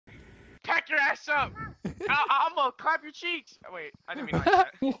back your ass up. I'm gonna clap your cheeks. Oh, wait, I didn't mean like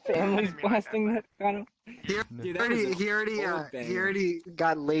that. Your family's blasting that kind of. He already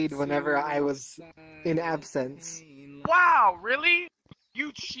got laid whenever I was in absence. Wow, really?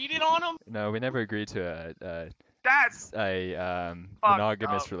 You cheated on him? No, we never agreed to That's a fucked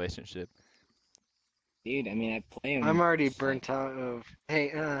monogamous up. relationship. Dude, I mean, I play him. I'm already burnt out of.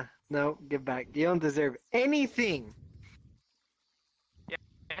 Hey, no, give back. You don't deserve anything.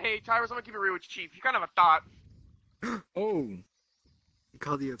 Hey, Tyrus, I'm gonna keep it real with you, Chief. You kind of a thought. Oh. He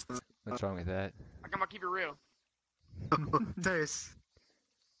called you a thought. What's wrong with that? Like, I'm gonna keep it real. Tyrus.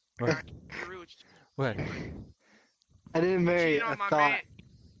 What? Keep it real with you. What? I didn't marry Cheated a on my thought. man.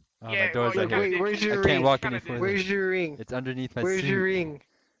 Oh, Yeah, my door's well, right you here. kinda Wait, where's did. your I ring? can't walk Kinda any did. further. Where's your ring? It's underneath my Where's suit. your ring?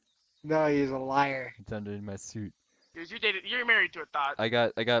 No, he's a liar. It's underneath my suit. Because you're married to a thought. I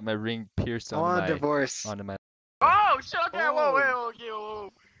got my ring pierced I on want my a divorce. onto my. Oh, shit, okay, Oh. whoa.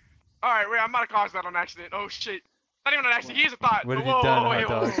 Alright, wait, I might have caused that on accident. Oh, shit. Not even an accident, he's a thought. What have Whoa, you done, wait,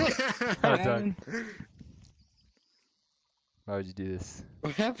 hot whoa. dog? What Hot dog. happened? Why would you do this?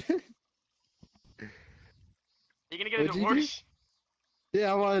 What happened? You gonna get a What'd you do? divorce?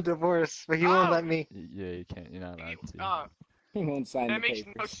 Yeah, I want a divorce, but he won't Oh. let me. Yeah, you can't. You're not allowed to. He won't sign That the makes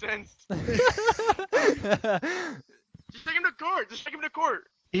papers. no sense. Just take him to court. Just take him to court.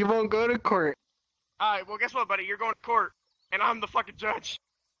 He won't go to court. Alright, well, guess what, buddy? You're going to court. And I'm the fucking judge.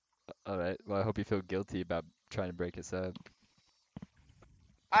 Alright, well, I hope you feel guilty about trying to break us up.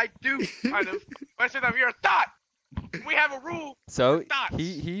 I do, kind of. But I said that you're a thought. We have a rule. So, Thoughts.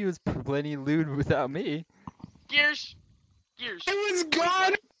 he was plenty lewd without me. Gears. I was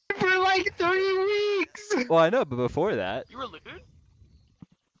gone for like 3 weeks! Well, I know, but before that. You were lewd?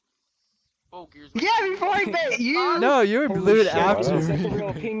 Oh, Gears. Yeah, before I met you! No, you were Holy lewd shit, after Is that the me.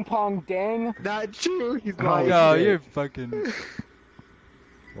 real ping pong dang? Not true, he's Oh, lying. no, you're fucking.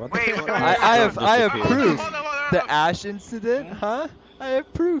 What Wait, the what fuck? the- I have Hold on, proof. hold on. The Ash incident, huh? I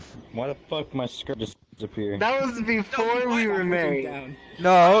have proof. Why the fuck my skirt just disappeared? That was before we were married. Down.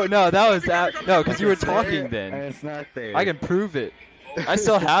 No, that was no, because you were talking then. It's not there. I can prove it. I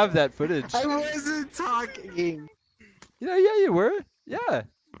still have that footage. I wasn't talking. Yeah, you were. Yeah.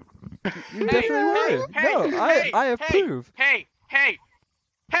 You Hey, definitely were. hey, No, hey, I have hey, proof. Hey!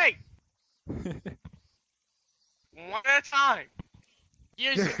 One at a time.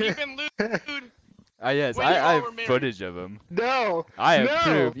 Gears, you've been lewd. Yes, When you I all were have married. footage of him. No. I have no.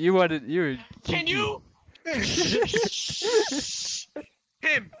 proof. You were Can kinky. you?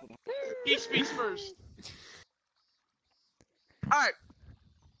 Him. He speaks first. Alright.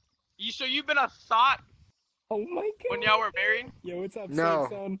 So you've been a thought Oh my god. when y'all were married? Yo, what's up, No.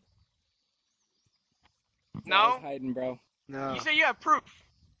 son? No? I was hiding, bro. No. You say you have proof.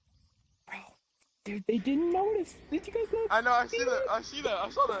 Dude, they didn't notice. Did you guys notice? I know, I see that. I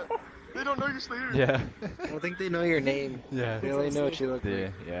saw that. They don't know you're still here. Yeah. I don't think they know your name. Yeah. They only know what you look Yeah.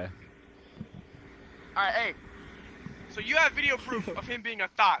 like. Yeah. Alright, hey. So you have video proof of him being a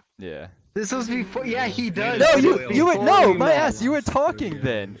thought. Yeah. This was before. Yeah, he does. No, This was you were before no, we my met. ass. You were talking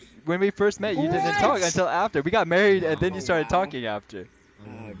then. When we first met, you didn't talk What? until after. We got married and then you started wow. talking after.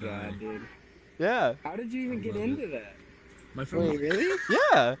 Oh god, dude. Yeah. How did you even get into that? My friend. Wait, really?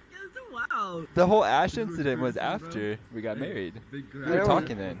 Yeah. Wow. The whole Ash incident was after we got married. We were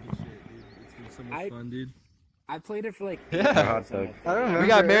talking then. It's so I- much fun, dude. I played it for like. Yeah. 8 months, and I don't remember. We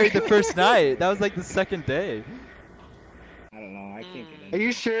got married the first night. That was like the second day. I don't know. I can't get Are into it.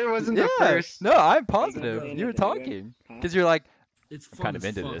 you sure it wasn't Yeah. the first? No, I'm play positive. anything, You were dude? talking. Huh? Because you're like, It's fun kind of as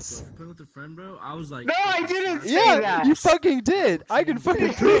into fuck, this. bro. Playing with a friend, bro. I was like. No, I didn't say yeah, that. you fucking did. I can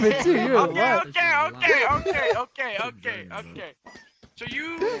fucking prove it too. You're Okay, alive. okay. So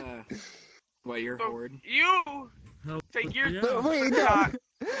you What, you're horde? take your Yeah. But wait, no. thought.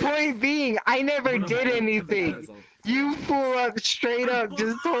 Point being, I never did anything. Dazzle. You fool up straight up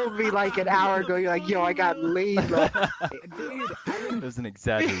just told me like an hour ago. You're like, yo, I got laid. Bro. Dude, I It didn't. was an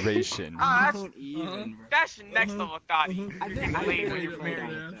exaggeration. Ah, Don't even, bro. That's next level thought. I think I Late think when I you're played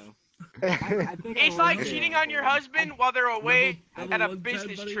married. on it, though. I think I It's like was- cheating on your husband while they're away Level at a 110,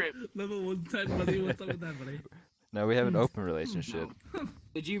 business buddy. trip. Level 110, buddy. What's up with that, buddy? No, we have an open relationship.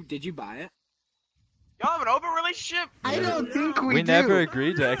 Did you buy it? Y'all have an open relationship? I don't think we We do. never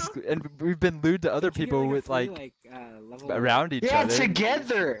agreed to and we've been lewd to other Did you get, people a with free, like level around each Yeah, other.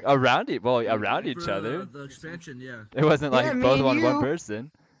 together. Around each For, other. The expansion, yeah. It wasn't like Yeah, me both and on one you. person.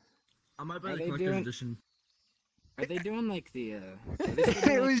 I might buy Are the they collector's doing- edition. Are they doing like the?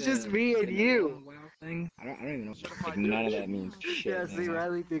 It was just me and you. WoW thing? I don't even know. Like, none of that means shit. Yeah, see, man.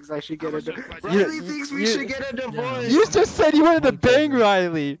 Riley thinks I should get a divorce. You- Riley thinks we you- should get a divorce. You just said you wanted to bang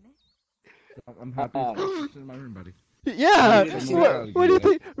Riley. I'm happy. Uh-oh. It's in my room, buddy. Yeah. Have you seen What do you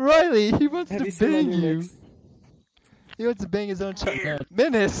think, Riley? He wants Have to you seen bang that you. remix? He wants to bang his own child.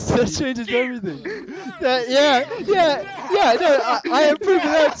 Menace. That changes everything. That, yeah. No, I approve of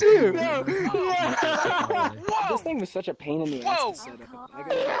that too. Whoa! This thing was such a pain in the ass Whoa! to set up. I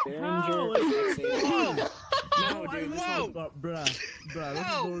got a Behringer XA. Whoa! No, dude, this Whoa! is bruh, this is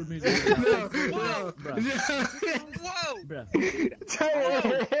Whoa! bored music. Whoa! Bruh.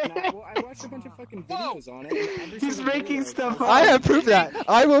 Whoa! Well, I watched a bunch of fucking videos on it. And every He's single making video stuff was- up. I approve that.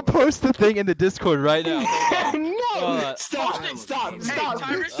 I will post the thing in the Discord right now. No! Stop! Hey, Stop! Tyrus, Stop!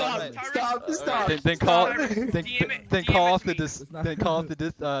 Tyrus, Stop! Tyrus, Stop! Stop! Then call Tyrus, then, DM it- then DM call it off to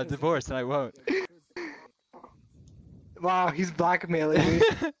the me. divorce, and I won't. Wow, he's blackmailing me.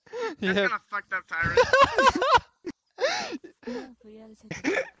 That's Yeah, kind of fucked up, Tyrus.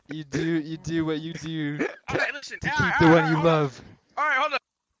 you do what you do to Alright, listen. keep Alright, the one you hold on. love. Alright, hold up.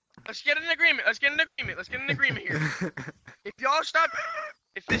 Let's get an agreement. Let's get an agreement here. If y'all stop,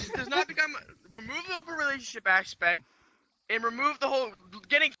 if this does not become, remove the relationship aspect, and remove the whole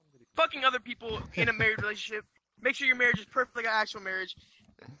fucking other people in a married relationship. Make sure your marriage is perfect like an actual marriage.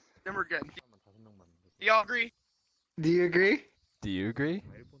 Then we're good. Do y'all agree? Do you agree? Do you agree?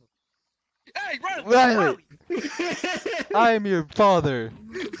 Hey, Riley! I am your father.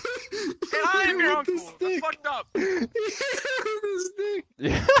 And I am your uncle. That's fucked up.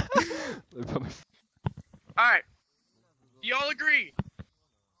 Yeah. Alright. Do y'all agree?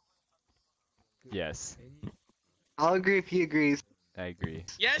 Yes, I'll agree if he agrees. I agree.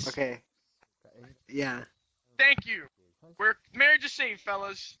 Yes? Okay. Yeah. Thank you. Marriage is safe,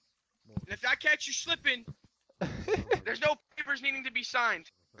 fellas. And if I catch you slipping, there's no papers needing to be signed.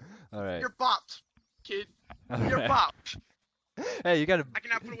 All right. You're bopped, kid. All You're right. bopped. Hey, you gotta I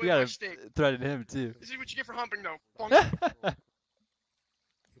cannot put you away my gotta stick. threaten him too. This is what you get for humping, though. Bonk.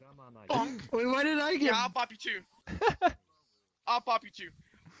 Bonk. Wait, why did I get? Yeah, I'll pop you too. I'll pop you too.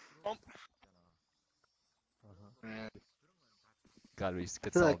 Bump. Man, God, we I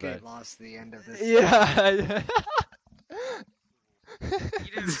could feel solve like I that. lost the end of this. Yeah. You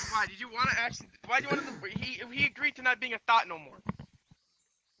didn't, why? Did you want to actually? Why do you want to? He agreed to not being a thought no more.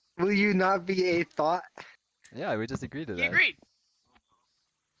 Will you not be a thought? Yeah, we just agreed to He that. agreed.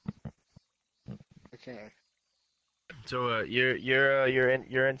 Okay. So you're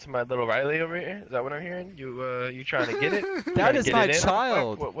into my little Riley over here? Is that what I'm hearing? You trying to get it? That Trying to is get my it in?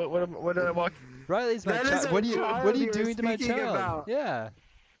 child. What did I walk? Riley's my That is child. a What are you child you were doing to my speaking child? about. Yeah.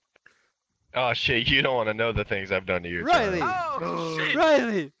 Oh shit! You don't want to know the things I've done to your Riley. child. Oh shit.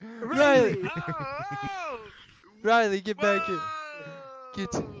 Riley. Riley. Oh. Riley, get back here. Whoa.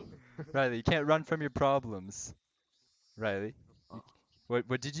 Get. Riley, you can't run from your problems. Riley.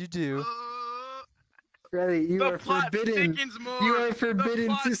 What did you do? Riley, you The are plot forbidden. thickens more. You are The forbidden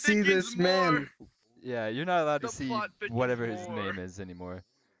plot to see thickens this more. man. Yeah, you're not allowed to The see plot thickens whatever his more. name is anymore.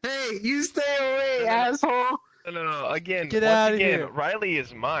 Hey, you stay away, asshole. No. Again, Get once outta again, here. Riley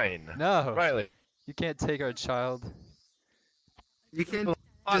is mine. No. Riley. You can't take our child. You can't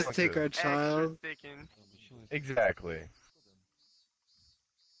just take our child. Extra thicken. Exactly.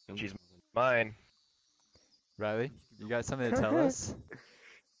 She's mine. Riley, you got something to tell us?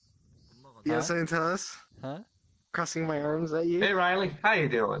 You have Huh? something to tell us? Huh? Crossing my arms at you? Hey Riley, how you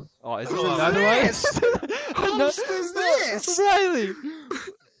doing? Oh, is this Who's another this? one? Who's this? Riley!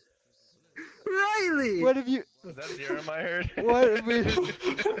 Riley! What have you... Was that Theorem I heard? What have we...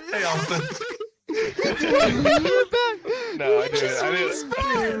 Hey Austin. You're back! No, I didn't. I didn't.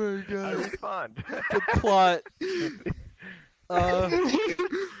 Oh my I god. respond. The plot.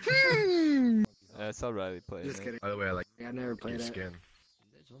 I saw Riley play. Just kidding. By the way, I like I never your played it. skin.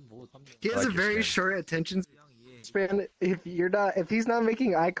 He has I like a your very skin. short attention span. If he's not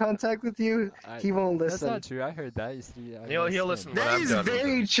making eye contact with you, he won't That's listen. not true. I heard that. You see, I He'll understand. listen when That I'm is done with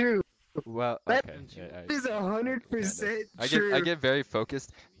very it. true. Well, That okay. Yeah, is 100% I true. get very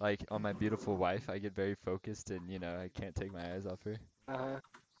focused, like on my beautiful wife. I get very focused, and I can't take my eyes off her.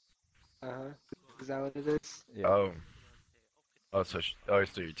 Is that what it is? Yeah. Oh, so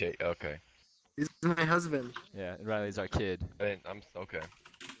you take okay. He's my husband. Yeah. And Riley's our kid. I'm okay.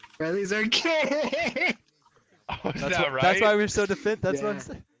 Riley's our kid. Oh, is That's that right? That's why we're so defensive. That's what I'm Yeah.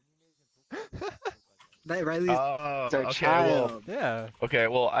 saying. That Riley's Oh, our okay. Well, child. Yeah. okay.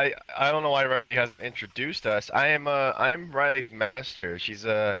 Well, I don't know why Riley hasn't introduced us. I'm Riley's master. She's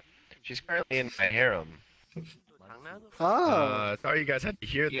currently in my harem. Oh. Sorry you guys had to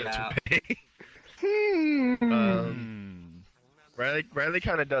hear Yeah. this. Hmm. Riley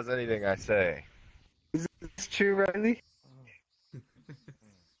kind of does anything I say. Is this true, Riley?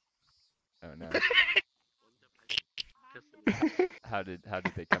 Oh no. How did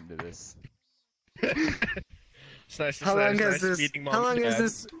they come to this? It's nice to How long nice has this? meeting Mom How long and has Dad.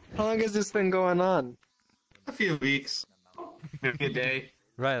 this? How long has this been going on? A few weeks. Maybe a day.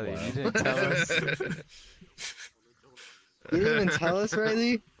 Riley, you didn't tell us. You didn't even tell us,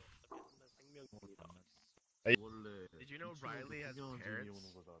 Riley. Did you know Riley has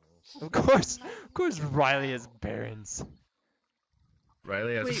parents? Of course, Riley has parents.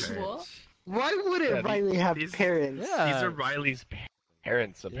 Riley has Wait, parents. what? Why wouldn't Yeah, Riley have these- parents? Yeah. These are Riley's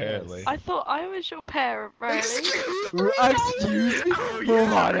parents, apparently. I thought I was your parent, Riley. Excuse me. Excuse me? Oh, Hold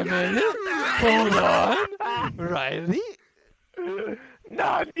on a minute. Hold on. Riley?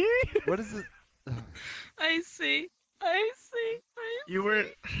 Nani? What is it? I see. I see. You were.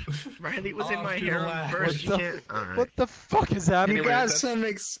 Riley was in my harem first. You What can't. Alright. What the fuck is happening? You Anyway, got that's- some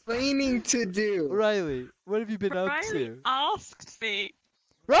explaining to do. Riley, what have you been up Riley to? asked me.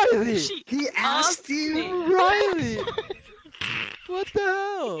 Riley! She He asked you. me. Riley! What the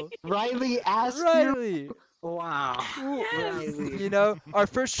hell? Riley asked you. Riley! Wow. Yes. Riley. You know, our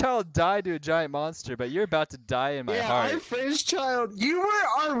first child died to a giant monster, but you're about to die in my Yeah, heart. our first child. You were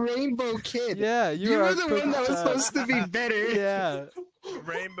our rainbow kid. Yeah, You are were our the first one that was child. supposed to be better. Yeah.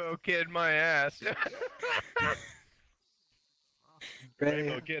 Rainbow Kid, my ass.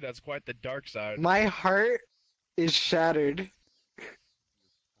 Rainbow Kid has quite the dark side. My heart is shattered.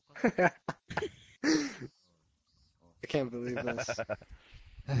 I can't believe this.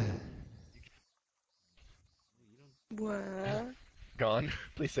 What? Gone?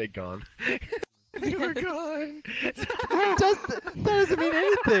 Please say gone. They were gone. That doesn't mean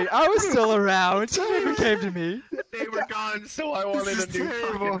anything. I was still around. She never came to me. They were gone, so I wanted a new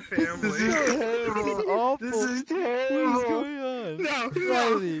terrible. fucking family. This is terrible. This is awful. This is What is terrible. going on? No,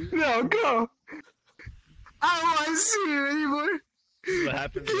 Riley. no, go. I don't want to see you anymore. This is what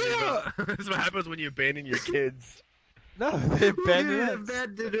happens when you this is what happens when you abandon your kids. No, they You abandoned us.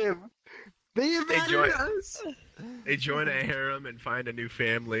 abandoned him. They abandoned join- us. They join a harem and find a new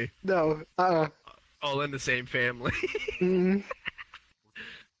family, No, all in the same family. Mm.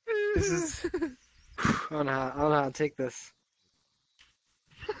 This is. I don't know how to take this.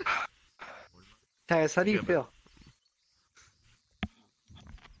 Tyus, how do you Yeah, feel?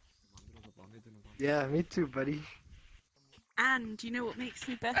 Yeah, me too, buddy. And you know what makes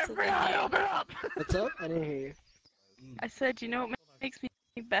me better than you? What's up? I didn't hear you. I said, you know what makes me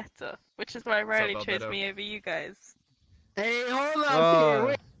better, which is why Riley up, chose Albedo? me over you guys. Hey, hold up Oh.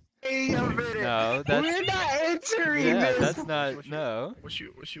 here. Wait a minute. No, that's We're not entering yeah, this. that's not no. What's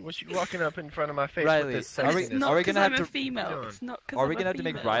you walking up in front of my face Riley, with this are we- It's sexiness? not are we 'cause gonna have I'm to- a female. What are you It's not 'cause Are I'm we a gonna have to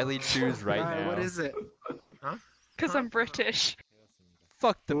make female. Riley choose right Alright, now? what is it? Because I'm British.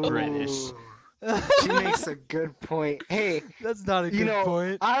 Fuck the British. Ooh, she makes a good point. Hey, That's not a good you know,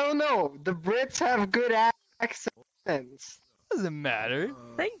 point. I don't know. The Brits have good accents. Doesn't matter.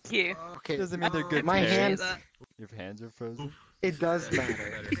 Thank you. Okay, Doesn't mean they're good my parents. hands. Your hands are frozen. It does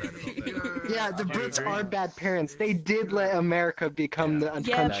matter. Yeah, the Brits are bad parents. They did let America become the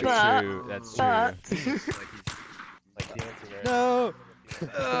Yeah, country. but- true. That's But true. No.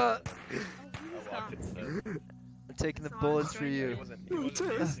 I'm taking the bullets for you.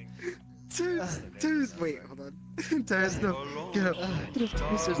 Dude, wait, hold on. There's no. Get up. Get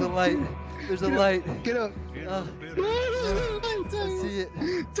up. There's a light. There's a light. Get up. Uh, There's no light, I Terrence. see it.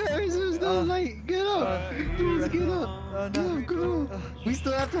 Terrence, there's no light. Get up. Please get up. Oh Get no. up, go. We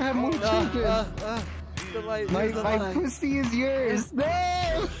still have to have more children. The light. My there's the my light. pussy is yours.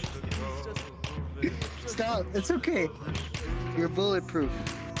 No. Stop. It's okay. You're bulletproof.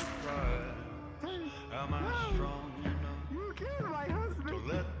 Am I strong enough You killed my husband. to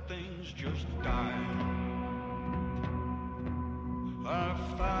let things just die? I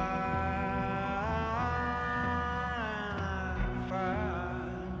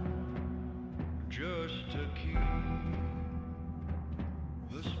find just to keep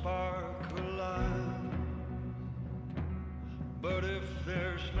the spark alive. But if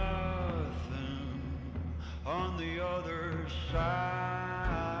there's nothing on the other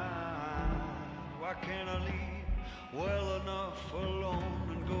side, why can't I leave well enough alone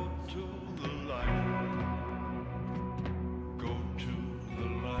and go to the light?